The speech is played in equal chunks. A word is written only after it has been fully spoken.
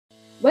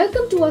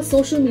Welcome to our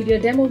social media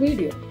demo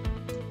video.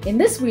 In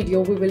this video,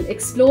 we will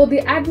explore the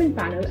admin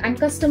panel and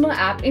customer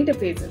app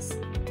interfaces.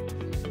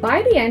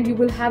 By the end, you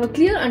will have a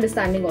clear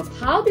understanding of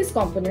how these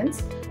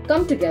components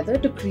come together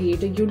to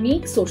create a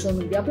unique social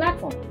media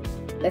platform.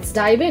 Let's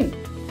dive in.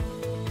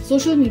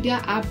 Social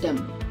media app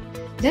demo.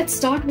 Let's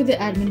start with the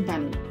admin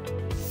panel.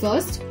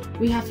 First,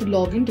 we have to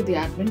log into the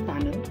admin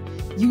panel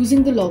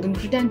using the login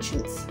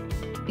credentials.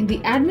 In the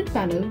admin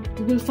panel,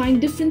 you will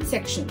find different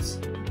sections.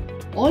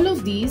 All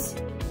of these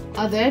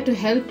are there to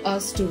help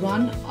us to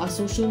run our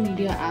social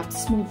media apps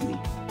smoothly.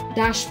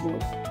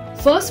 Dashboard.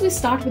 First, we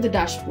start with the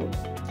dashboard.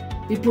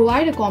 We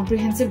provide a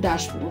comprehensive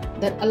dashboard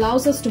that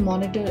allows us to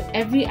monitor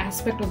every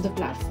aspect of the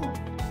platform.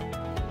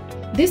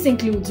 This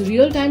includes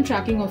real-time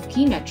tracking of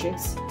key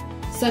metrics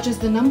such as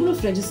the number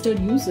of registered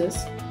users,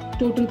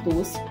 total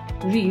posts,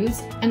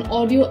 reels, and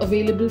audio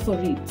available for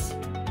reels.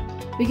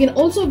 We can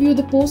also view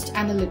the post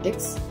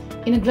analytics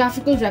in a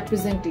graphical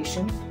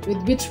representation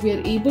with which we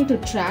are able to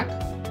track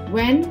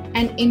when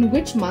and in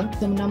which month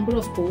the number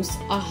of posts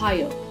are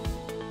higher.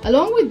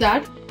 Along with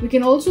that, we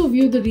can also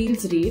view the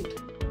reels rate,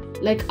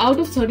 like out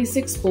of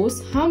 36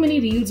 posts, how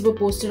many reels were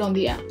posted on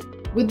the app.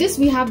 With this,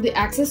 we have the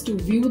access to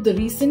view the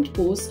recent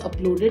posts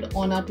uploaded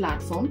on our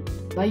platform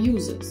by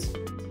users.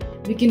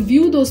 We can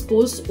view those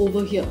posts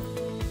over here.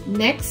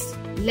 Next,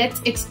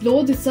 let's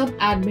explore the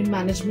sub-admin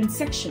management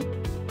section.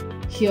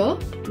 Here,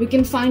 we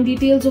can find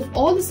details of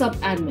all the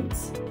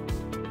sub-admins.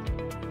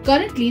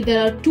 Currently,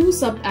 there are 2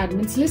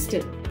 sub-admins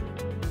listed,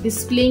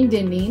 displaying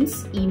their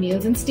names,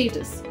 emails, and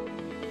status,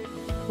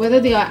 whether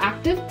they are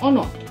active or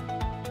not.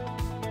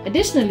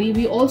 Additionally,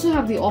 we also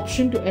have the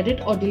option to edit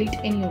or delete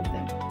any of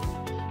them.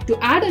 To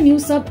add a new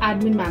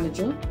sub-admin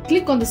manager,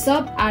 click on the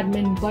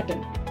sub-admin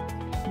button.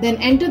 Then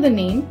enter the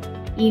name,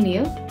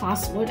 email,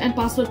 password, and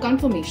password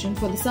confirmation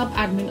for the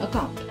sub-admin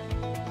account.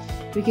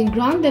 We can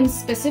grant them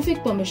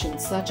specific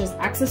permissions such as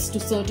access to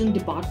certain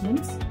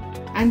departments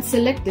and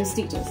select their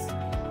status.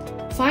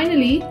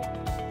 Finally,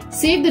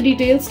 save the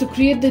details to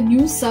create the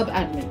new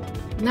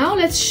sub-admin. Now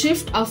let's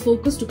shift our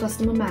focus to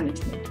customer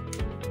management.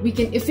 We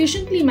can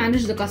efficiently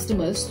manage the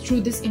customers through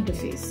this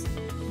interface.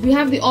 We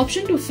have the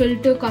option to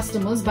filter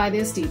customers by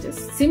their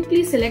status.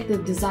 Simply select the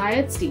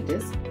desired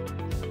status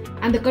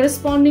and the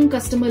corresponding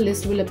customer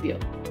list will appear.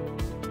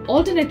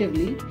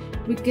 Alternatively,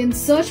 we can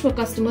search for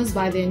customers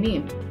by their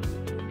name.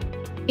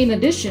 In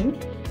addition,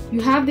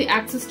 you have the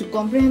access to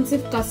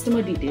comprehensive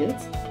customer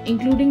details,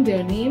 including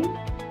their name,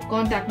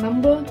 contact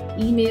number,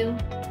 email,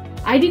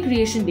 ID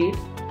creation date,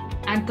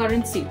 and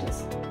current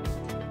status.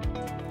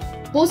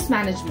 Post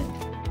management.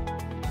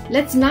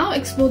 Let's now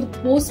explore the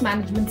post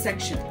management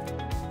section,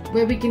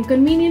 where we can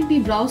conveniently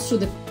browse through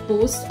the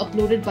posts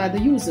uploaded by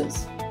the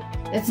users.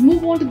 Let's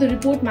move on to the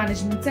report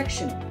management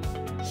section.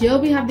 Here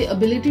we have the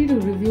ability to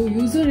review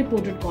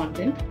user-reported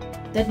content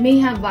that may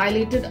have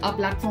violated our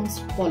platform's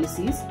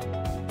policies,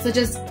 such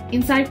as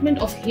incitement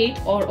of hate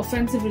or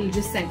offensive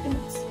religious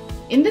sentiments.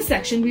 In this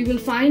section, we will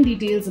find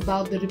details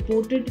about the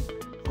reported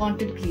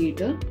content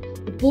creator,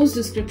 the post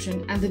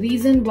description, and the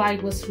reason why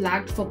it was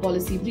flagged for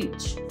policy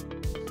breach.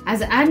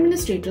 As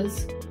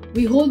administrators,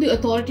 we hold the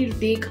authority to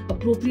take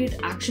appropriate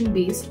action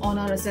based on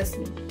our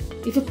assessment.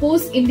 If a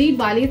post indeed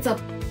violates our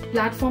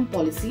platform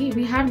policy,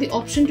 we have the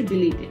option to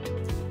delete it.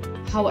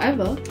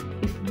 However,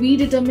 if we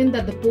determine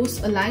that the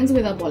post aligns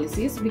with our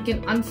policies, we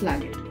can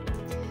unflag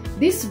it.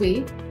 This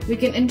way, we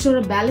can ensure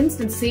a balanced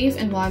and safe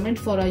environment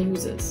for our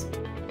users.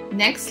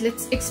 Next,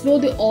 let's explore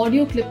the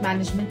audio clip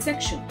management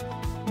section.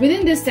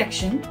 Within this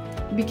section,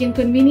 we can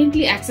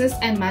conveniently access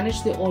and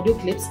manage the audio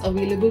clips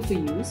available for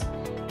use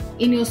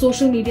in your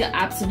social media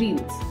app's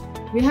reels.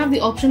 We have the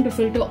option to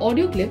filter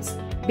audio clips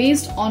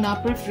based on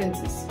our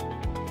preferences.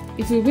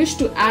 If we wish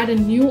to add a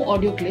new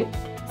audio clip,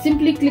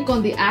 simply click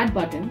on the Add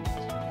button,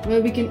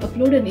 where we can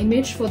upload an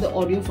image for the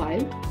audio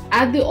file,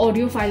 add the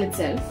audio file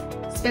itself,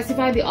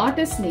 specify the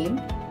artist's name,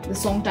 the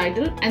song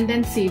title, and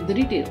then save the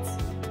details.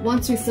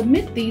 Once we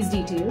submit these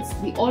details,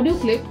 the audio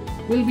clip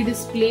will be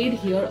displayed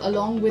here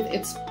along with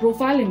its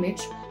profile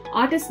image,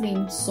 artist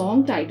name,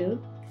 song title,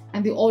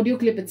 and the audio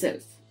clip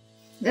itself.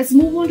 Let's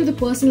move on to the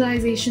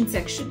personalization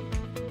section.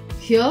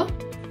 Here,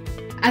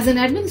 as an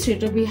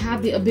administrator, we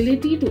have the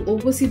ability to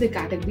oversee the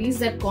categories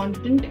that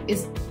content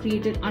is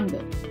created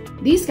under.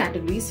 These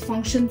categories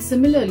function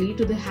similarly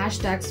to the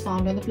hashtags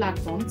found on the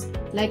platforms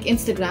like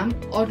Instagram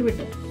or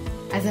Twitter.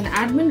 As an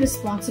admin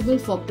responsible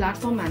for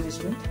platform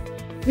management,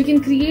 we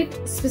can create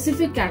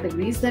specific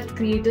categories that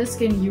creators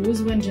can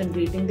use when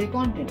generating their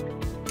content.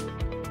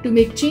 To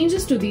make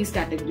changes to these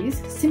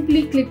categories,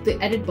 simply click the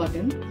Edit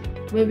button,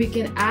 where we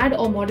can add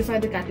or modify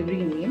the category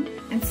name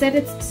and set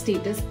its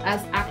status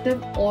as active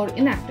or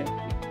inactive.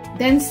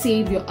 Then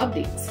save your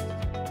updates.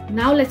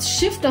 Now let's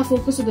shift our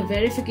focus to the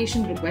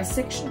verification request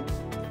section.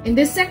 In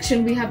this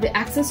section, we have the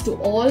access to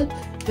all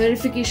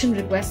verification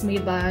requests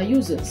made by our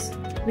users.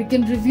 We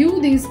can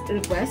review these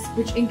requests,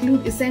 which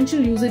include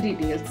essential user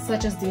details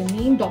such as their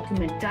name,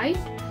 document type,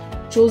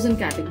 chosen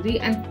category,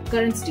 and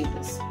current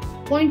status.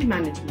 Point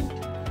management.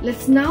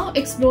 Let's now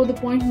explore the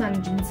point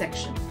management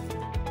section.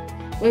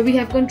 where we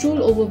have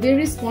control over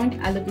various point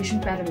allocation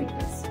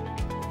parameters.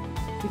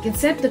 We can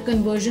set the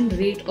conversion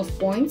rate of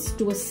points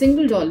to a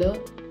single dollar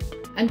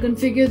and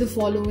configure the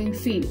following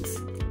fields: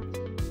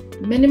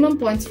 minimum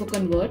points for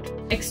convert,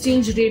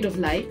 exchange rate of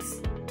likes,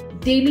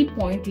 daily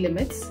point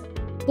limits,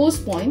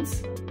 post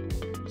points,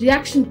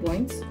 reaction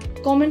points,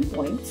 comment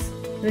points,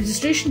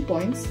 registration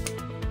points,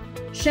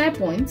 share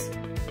points,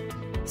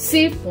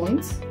 save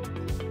points,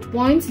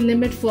 points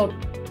limit for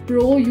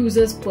pro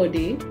users per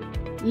day,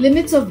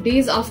 limits of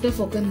days after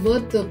for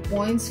convert the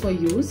points for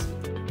use,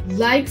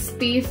 likes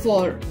pay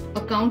for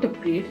account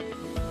upgrade,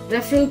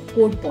 referral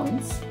code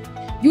points.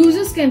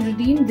 Users can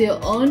redeem their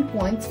earned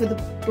points for the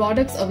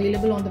products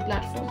available on the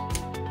platform.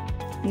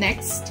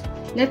 Next,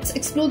 let's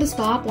explore the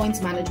Star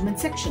Points Management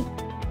section.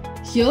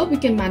 Here we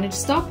can manage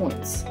star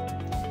points,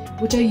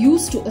 which are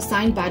used to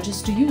assign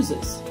badges to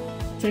users.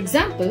 For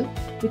example,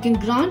 we can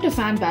grant a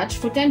fan badge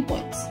for 10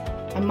 points,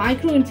 a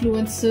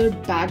micro-influencer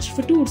badge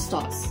for 2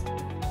 stars,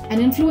 an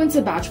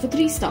influencer badge for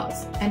 3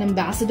 stars, an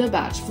ambassador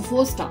badge for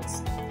 4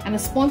 stars, and a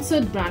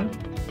sponsored brand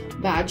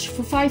badge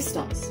for 5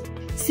 stars.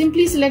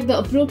 Simply select the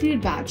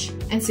appropriate badge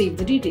and save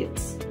the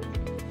details.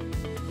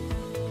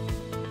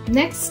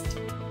 Next,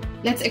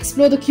 let's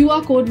explore the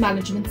QR code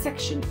management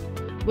section,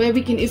 where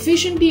we can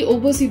efficiently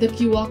oversee the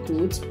QR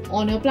codes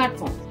on your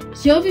platform.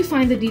 Here we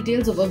find the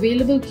details of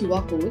available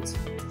QR codes,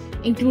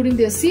 including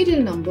their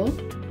serial number,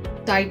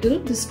 title,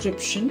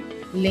 description,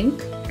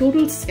 link,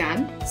 total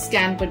scan,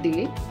 scan per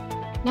day,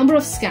 number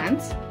of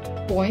scans,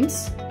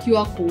 points,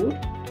 QR code,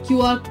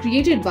 QR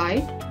created by,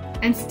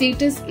 and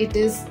status it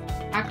is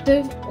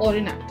active or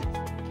inactive.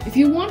 If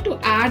you want to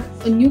add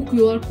a new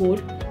QR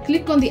code,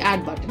 click on the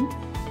Add button,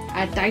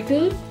 add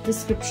title,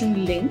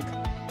 description, link,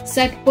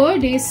 set per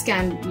day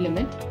scan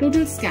limit,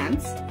 total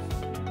scans,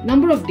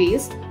 number of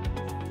days,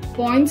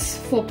 points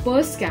for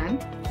per scan,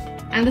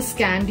 and the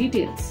scan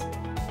details,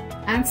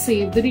 and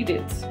save the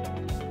details.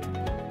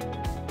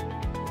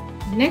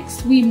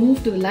 Next, we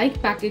move to the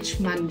Like Package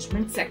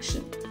Management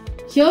section.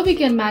 Here we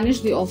can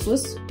manage the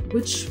offers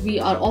which we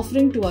are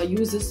offering to our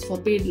users for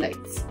paid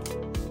likes.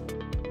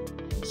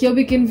 Here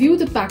we can view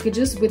the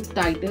packages with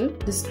title,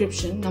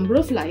 description, number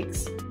of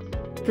likes,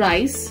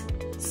 price,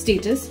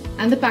 status,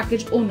 and the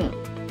package owner.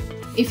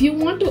 If you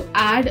want to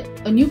add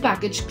a new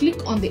package,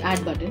 click on the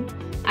Add button,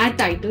 add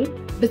title,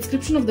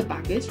 description of the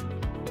package,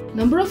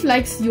 number of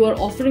likes you are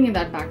offering in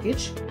that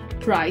package,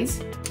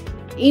 price,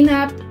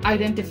 in-app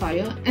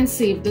identifier, and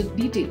save the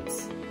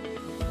details.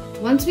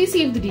 Once we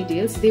save the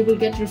details, they will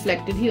get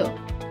reflected here.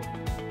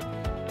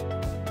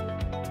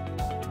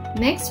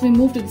 Next, we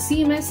move to the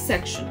CMS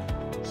section.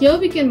 Here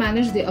we can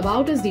manage the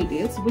About Us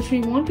details which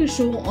we want to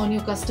show on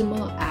your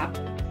customer app.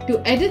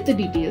 To edit the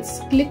details,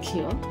 click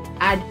here,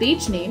 add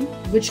page name,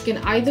 which can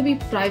either be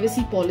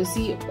privacy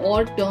policy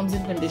or terms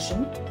and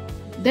condition.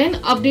 Then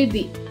update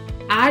the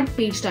add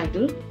page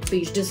title,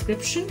 page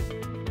description,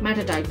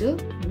 meta title,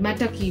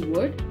 meta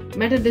keyword,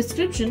 meta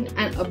description,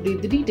 and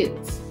update the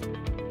details.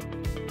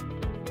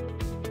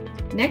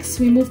 Next,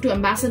 we move to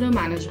Ambassador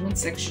Management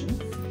section.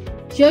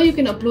 Here you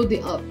can upload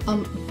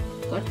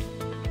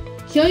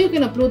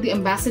the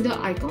ambassador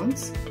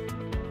icons.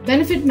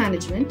 Benefit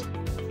Management.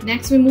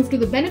 Next, we move to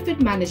the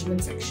Benefit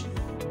Management section.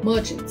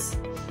 Merchants.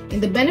 In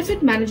the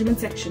Benefit Management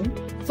section,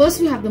 first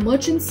we have the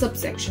Merchants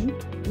subsection,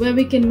 where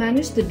we can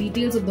manage the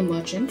details of the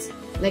merchants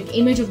like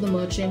image of the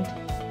merchant,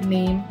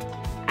 name,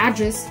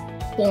 address,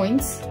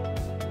 points,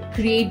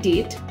 create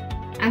date,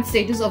 and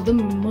status of the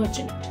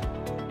merchant.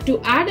 To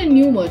add a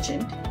new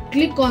merchant,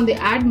 click on the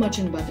Add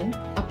Merchant button,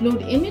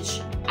 upload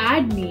image,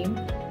 add name,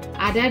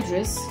 add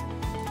address,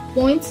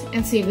 points,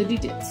 and save the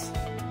details.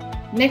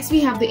 Next, we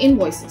have the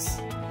Invoices,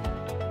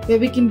 where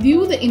we can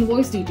view the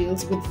invoice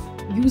details with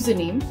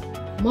username,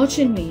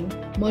 merchant name,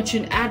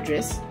 merchant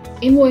address,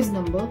 invoice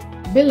number,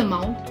 bill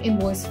amount,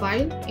 invoice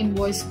file,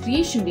 invoice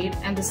creation date,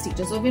 and the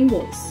status of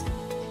invoice.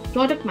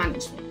 Product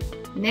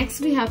Management.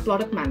 Next, we have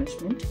Product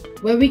Management,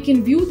 where we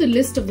can view the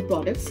list of the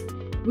products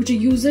which a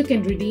user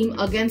can redeem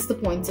against the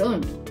points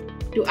earned.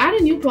 To add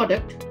a new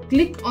product,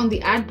 click on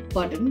the Add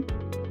button,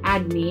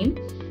 add name,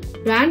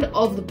 brand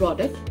of the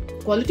product,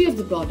 quality of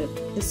the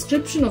product,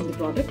 description of the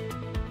product,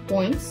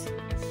 points,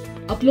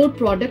 upload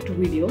product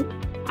video,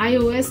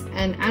 iOS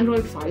and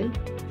Android file,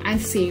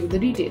 and save the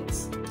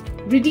details.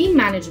 Redeem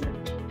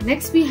Management.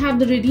 Next, we have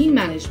the Redeem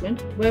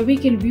Management, where we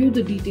can view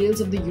the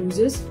details of the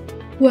users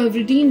who have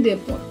redeemed their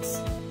points.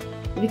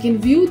 We can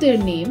view their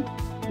name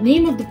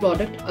of the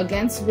product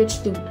against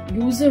which the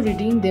user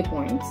redeemed their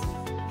points,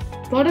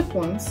 product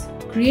points,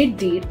 create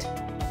date,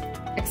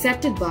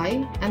 accepted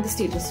by, and the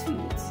status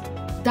fields.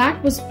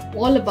 That was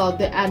all about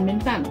the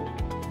admin panel.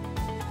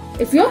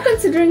 If you're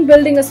considering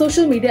building a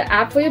social media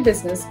app for your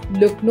business,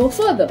 look no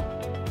further.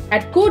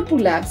 At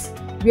Codepool Labs,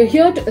 we are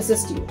here to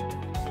assist you.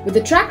 With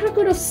a track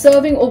record of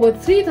serving over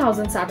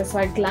 3,000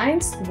 satisfied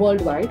clients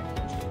worldwide,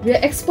 we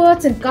are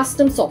experts in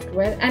custom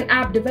software and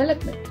app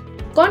development.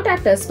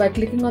 Contact us by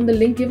clicking on the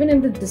link given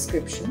in the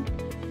description.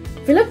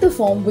 Fill up the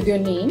form with your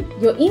name,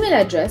 your email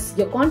address,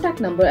 your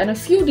contact number, and a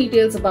few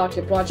details about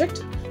your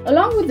project,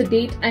 along with the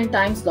date and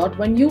time slot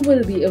when you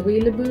will be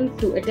available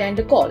to attend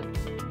a call.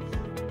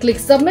 Click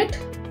Submit,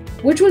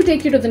 which will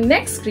take you to the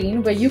next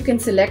screen where you can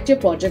select your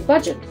project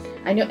budget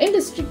and your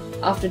industry.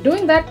 After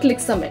doing that, click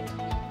Submit.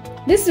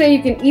 This way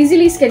you can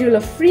easily schedule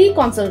a free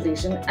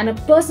consultation and a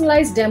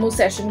personalized demo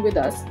session with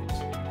us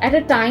at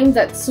a time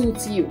that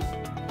suits you.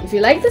 If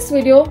you like this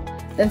video,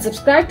 then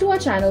subscribe to our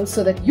channel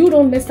so that you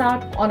don't miss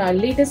out on our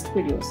latest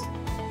videos.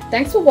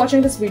 Thanks for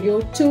watching this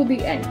video to the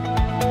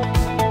end.